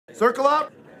Circle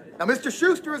up. Now, Mr.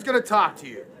 Schuster is going to talk to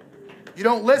you. You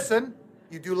don't listen,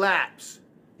 you do laps.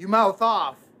 You mouth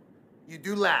off, you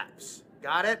do laps.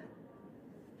 Got it?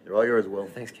 They're all yours, Will.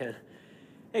 Thanks, Ken.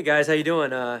 Hey, guys, how you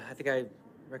doing? I think I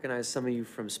recognize some of you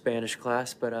from Spanish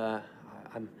class, but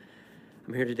I'm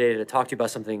here today to talk to you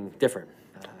about something different.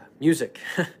 Music.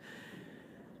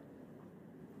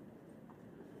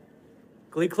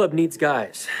 Glee Club needs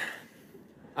guys.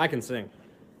 I can sing.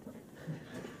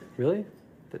 Really?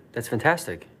 That's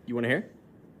fantastic. You want to hear?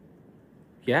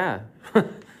 Yeah.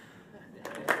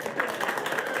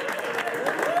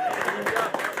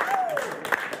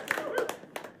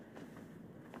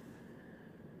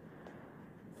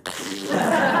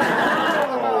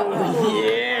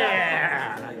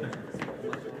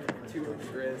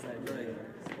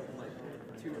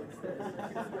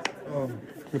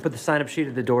 We put the sign-up sheet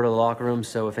at the door to the locker room,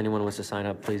 so if anyone wants to sign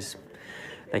up, please.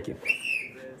 Thank you.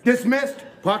 Dismissed.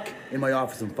 Puck in my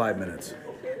office in 5 minutes.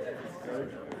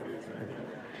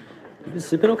 You been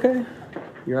sleeping okay?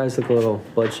 Your eyes look a little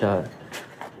bloodshot.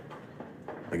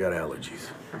 I got allergies.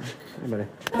 Hey, buddy.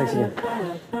 Thanks again.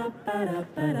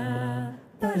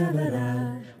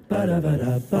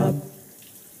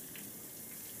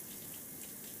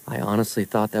 I honestly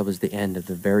thought that was the end of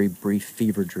the very brief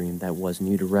fever dream that was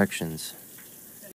New Directions.